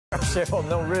Cheryl,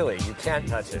 no, really, you can't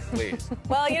touch it, please.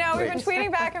 Well, you know, we've been tweeting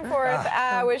back and forth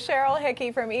with Cheryl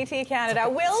Hickey from ET Canada.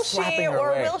 Will she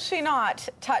or will she not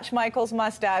touch Michael's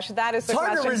mustache? That is the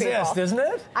question, It's hard to resist, isn't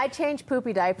it? I change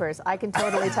poopy diapers. I can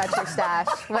totally touch your stash.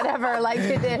 Whatever, like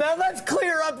you did. Now let's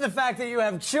clear up the fact that you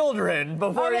have children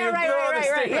before you throw the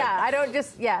statement. Yeah, I don't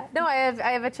just, No, I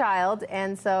have a child,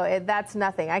 and so that's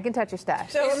nothing. I can touch your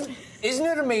stash. So, isn't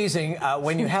it amazing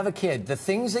when you have a kid, the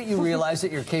things that you realize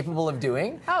that you're capable of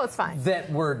doing? Oh, it's fine.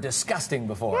 That were disgusting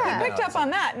before. Yeah. I picked up on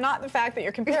that, not the fact that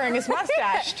you're comparing his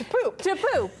mustache to poop. To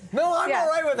poop. No, I'm all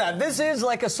right with that. This is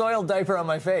like a soiled diaper on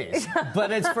my face,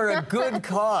 but it's for a good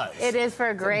cause. It is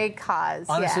for a great cause.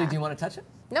 Honestly, do you want to touch it?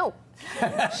 No.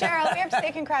 Cheryl, we have to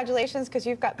say congratulations because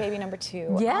you've got baby number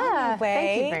 2 Yeah, on the way.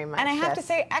 thank you very much. And I have to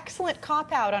say, excellent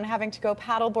cop-out on having to go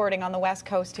paddleboarding on the West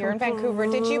Coast here in Vancouver.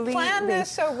 Did you plan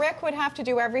this so Rick would have to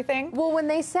do everything? Well, when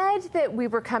they said that we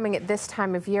were coming at this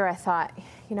time of year, I thought,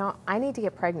 you know, I need to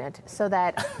get pregnant so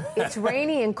that it's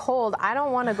rainy and cold. I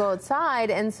don't want to go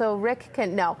outside, and so Rick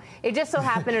can... No, it just so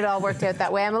happened it all worked out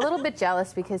that way. I'm a little bit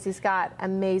jealous because he's got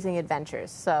amazing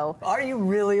adventures, so... Are you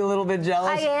really a little bit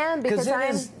jealous? I am, because it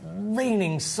is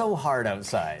raining so hard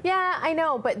outside. Yeah, I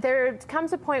know, but there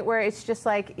comes a point where it's just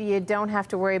like you don't have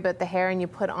to worry about the hair and you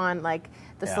put on, like,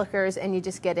 the slickers and you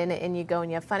just get in it and you go and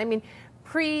you have fun. I mean,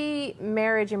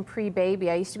 pre-marriage and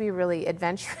pre-baby, I used to be really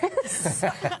adventurous.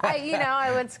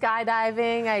 I went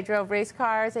skydiving, I drove race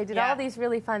cars, I did all these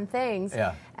really fun things.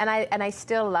 Yeah. And I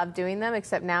still love doing them,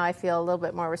 except now I feel a little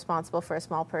bit more responsible for a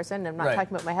small person. I'm not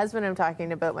talking about my husband, I'm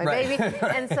talking about my baby.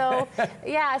 And so, so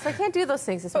I can't do those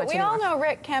things as much anymore. But we all know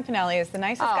Rick Campanelli is the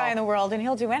nicest guy in the world, and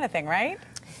he'll do anything, right?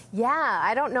 Yeah,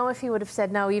 I don't know if he would have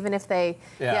said no, even if they...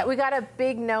 Yeah, we got a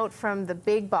big note from the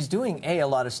big boss. He's doing, A, a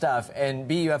lot of stuff, and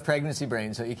B, you have pregnancy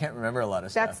brain, so you can't remember a lot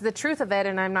of stuff. That's the truth of it,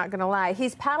 and I'm not going to lie.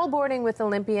 He's paddleboarding with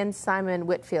Olympian Simon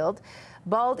Whitfield,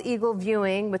 bald eagle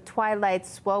viewing with Twilight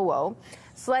Swowo,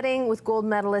 sledding with gold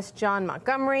medalist John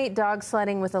Montgomery, dog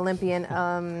sledding with Olympian...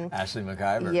 Ashley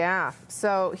McIver. Yeah.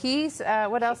 So he's...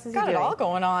 what else is he doing? Got it all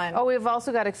going on. Oh, we've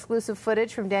also got exclusive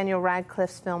footage from Daniel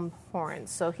Radcliffe's film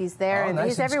Horns. So he's there and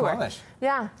he's everywhere. Squamish.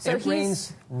 Yeah. So it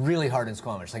rains really hard in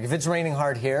Squamish. Like, if it's raining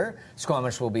hard here,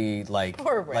 Squamish will be like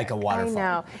a waterfall. I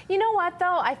know. You know what,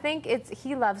 though? I think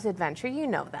he loves adventure. You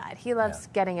know that. He loves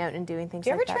getting out and doing things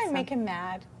like that. Do you ever try and make him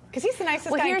mad? Because he's the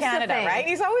nicest guy in Canada, right?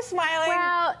 He's always smiling.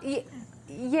 Well,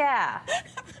 yeah.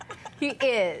 He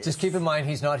is. Just keep in mind,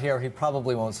 he's not here. He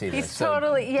probably won't see this. He's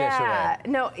totally,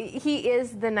 No, he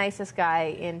is the nicest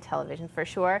guy in television, for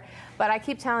sure. But I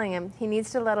keep telling him he needs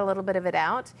to let a little bit of it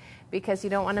out because you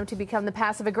don't want him to become the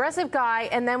passive-aggressive guy,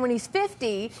 and then when he's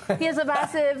 50, he's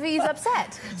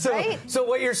upset, right? So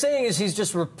what you're saying is he's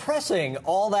just repressing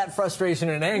all that frustration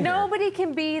and anger. Nobody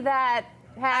can be that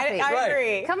happy. I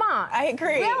agree. Come on. I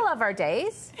agree. We all love our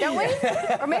days, don't we?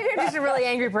 Or maybe I'm just a really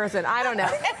angry person. I don't know.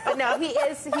 But no, he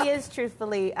is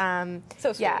truthfully...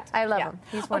 so sweet. Yeah, I love him.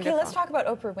 He's wonderful. Okay, let's talk about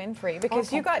Oprah Winfrey,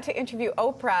 because you got to interview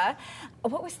Oprah.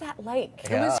 What was that like?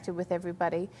 It was with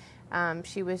everybody.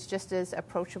 She was just as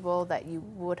approachable that you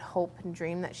would hope and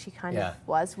dream that she kind of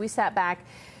was. We sat back.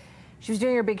 She was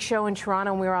doing her big show in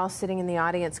Toronto, and we were all sitting in the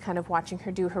audience kind of watching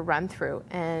her do her run-through.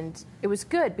 And it was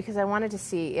good because I wanted to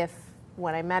see if,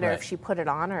 when I met her, if she put it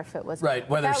on or if it was... Right,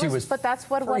 whether she was But that's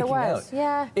what it was. Out.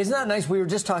 Yeah. Isn't that nice? We were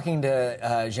just talking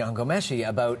to Jean Gomeshi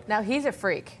about... Now, he's a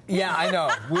freak. Yeah, I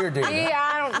know. Weird dude.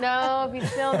 I don't know if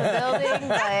he's still in the building,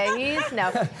 but he's...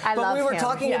 No, I love him. But we were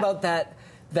talking about that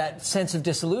sense of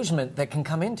disillusionment that can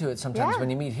come into it sometimes when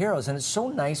you meet heroes. And it's so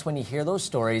nice when you hear those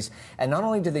stories, and not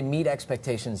only do they meet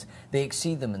expectations, they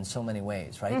exceed them in so many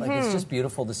ways, right? Like, it's just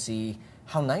beautiful to see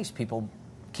how nice people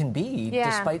can be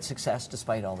despite success,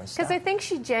 despite all this stuff. Because I think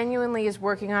she genuinely is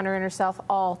working on her inner self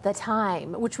all the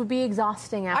time, which would be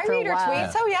exhausting after a while. I read her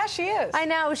tweets. Oh, yeah, she is. I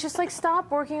know. It's just like, stop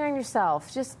working on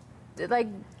yourself. Just, like...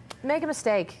 Make a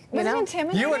mistake, you know? Was it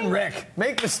intimidating? You and Rick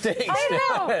make mistakes. I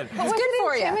know. But was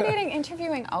it intimidating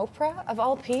interviewing Oprah, of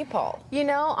all people? You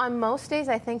know, on most days,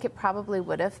 I think it probably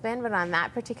would have been, but on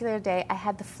that particular day, I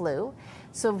had the flu.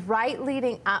 So right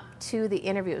leading up to the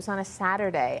interview, it was on a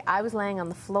Saturday, I was laying on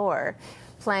the floor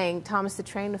playing Thomas the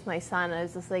Train with my son. I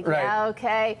was just like, yeah,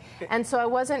 okay. And so I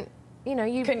wasn't... You know,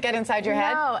 you couldn't get inside your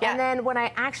head. No, and then when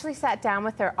I actually sat down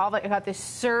with her, I got this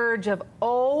surge of,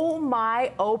 oh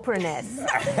my Oprah-ness.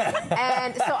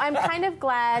 And so I'm kind of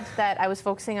glad that I was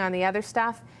focusing on the other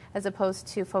stuff as opposed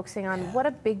to focusing on what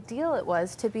a big deal it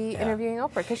was to be interviewing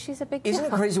Oprah, because she's a big deal. Isn't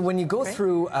it crazy when you go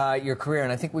through your career,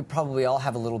 and I think we probably all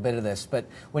have a little bit of this, but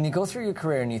when you go through your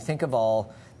career and you think of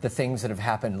all the things that have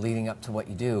happened leading up to what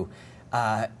you do,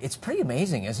 it's pretty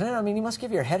amazing, isn't it? I mean, you must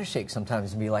give your head a shake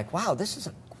sometimes and be like, wow, this is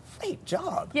a great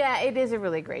job. Yeah, it is a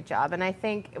really great job. And I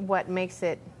think what makes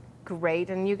it great,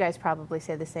 and you guys probably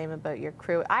say the same about your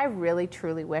crew, I really,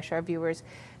 truly wish our viewers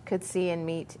could see and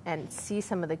meet and see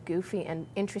some of the goofy and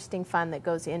interesting fun that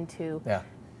goes into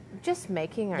just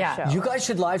making our show. You guys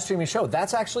should live stream your show.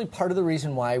 That's actually part of the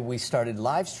reason why we started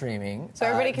live streaming. So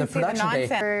everybody can see the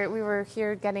nonsense. We were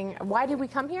here getting... Why did we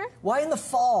come here? Why in the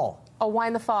fall? Oh, why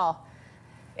in the fall?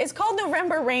 It's called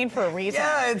November Rain for a reason.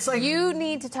 Yeah, it's like... You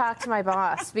need to talk to my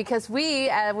boss, because we,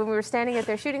 when we were standing at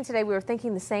their shooting today, we were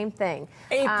thinking the same thing.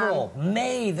 April,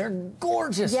 May, they're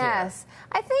gorgeous Yes. here.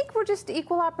 I think we're just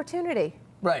equal opportunity.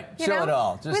 Right, show it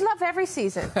all. We love every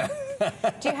season.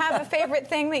 Do you have a favorite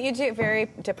thing that you do? Very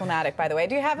diplomatic, by the way.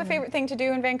 Do you have a favorite thing to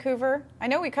do in Vancouver? I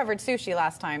know we covered sushi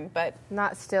last time, but...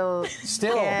 Not still.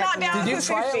 Not down Did you with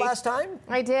try sushi. it last time?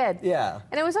 I did. Yeah.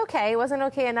 And it was okay. It wasn't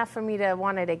okay enough for me to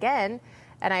want it again.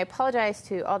 And I apologize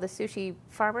to all the sushi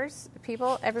farmers,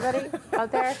 people, everybody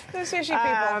out there. The sushi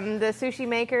people. The sushi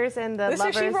makers and the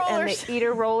lovers sushi rollers. and the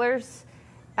eater rollers.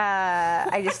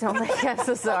 I just don't like it. I'm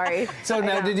so sorry. So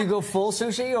now, did you go full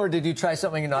sushi, or did you try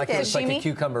something innocuous like a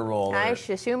cucumber roll? I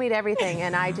sashimi'd everything,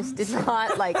 and I just did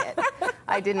not like it.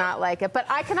 I did not like it. But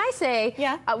can I say,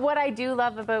 what I do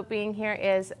love about being here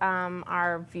is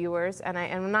our viewers, and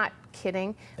I'm not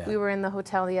kidding. Yeah. We were in the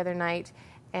hotel the other night,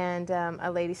 and a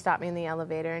lady stopped me in the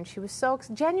elevator, and she was so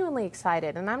genuinely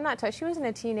excited. And I'm not. She wasn't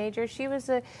a teenager. She was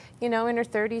in her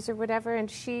 30s or whatever,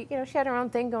 and she had her own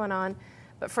thing going on.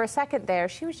 But for a second there,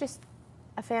 she was just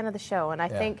a fan of the show. And I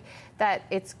think that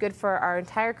it's good for our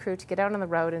entire crew to get out on the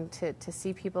road and to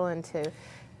see people and to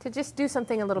just do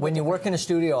something a little bit When you different. work in a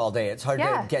studio all day, it's hard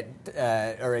to get,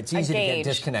 or it's easy to get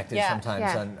disconnected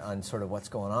sometimes on sort of what's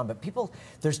going on. But people,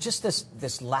 there's just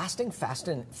this lasting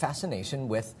fascination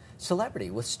with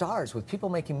celebrity, with stars, with people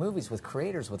making movies, with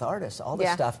creators, with artists, all this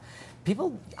stuff.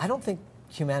 People, I don't think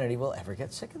humanity will ever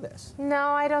get sick of this. No,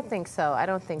 I don't think so. I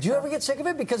don't think so. Do you ever get sick of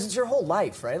it? Because it's your whole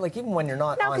life, right? Like, even when you're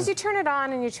not No, because you turn it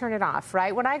on and you turn it off,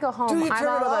 right? When I go home, I'm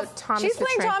all about Thomas She's the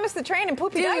playing Train. Thomas the Train and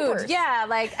poopy diapers. Yeah,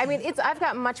 like, I mean, I've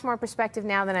got much more perspective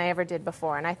now than I ever did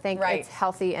before, and I think it's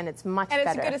healthy and it's much better.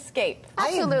 And it's a good escape.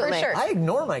 Absolutely. For sure. I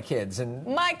ignore my kids. And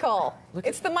Michael,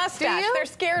 it's the mustache. They're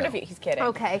scared of you. He's kidding.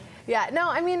 Okay. Yeah, no,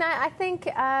 I mean, I think,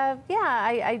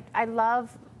 I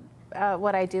love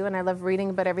what I do, and I love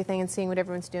reading about everything and seeing what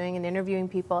everyone's doing and interviewing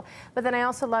people. But then I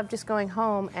also love just going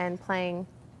home and playing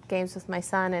games with my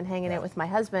son and hanging out with my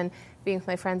husband, being with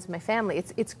my friends and my family.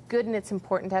 It's good and it's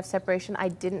important to have separation. I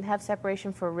didn't have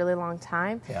separation for a really long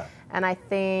time, and I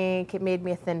think it made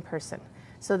me a thin person.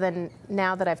 So then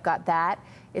now that I've got that,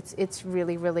 it's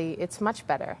really, really, it's much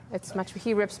better. It's much.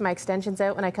 He rips my extensions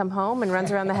out when I come home and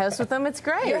runs around the house with them. It's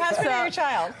great. Your husband or your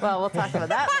child? Well, we'll talk about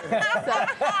that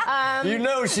later. you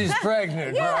know she's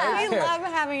pregnant, right? We love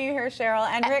having you here, Cheryl,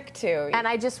 and Rick too. And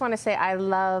I just want to say I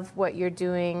love what you're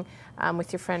doing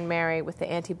with your friend Mary with the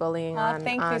anti-bullying on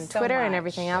Twitter and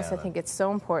everything else. I think it's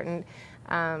so important.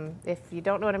 If you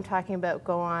don't know what I'm talking about,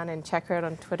 go on and check her out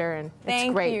on Twitter, and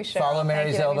it's great. You, Cheryl. Follow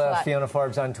Mary Zelda, Fiona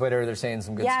Forbes on Twitter. They're saying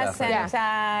some good stuff. Yes,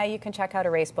 and you can check out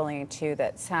Erase Bullying, too,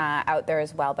 that's out there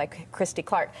as well by Christy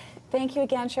Clark. Thank you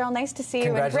again, Cheryl. Nice to see you.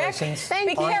 Congratulations. And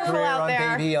Rick, be careful career, out there.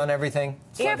 On baby, on everything.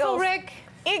 Careful, Rick.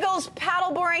 Eagles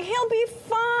paddleboarding. He'll be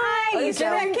fine. He's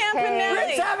at Campanelli.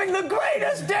 Rick's having the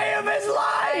greatest day of his life.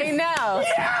 I know.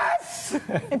 Yes.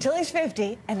 Until he's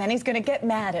 50, and then he's going to get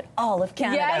mad at all of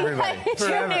Canada. Everybody.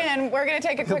 Tune in. We're going to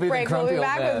take a quick break. We'll be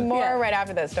back with more right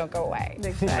after this. Don't go away.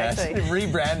 Exactly.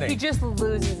 Rebranding. He just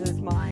loses his mind.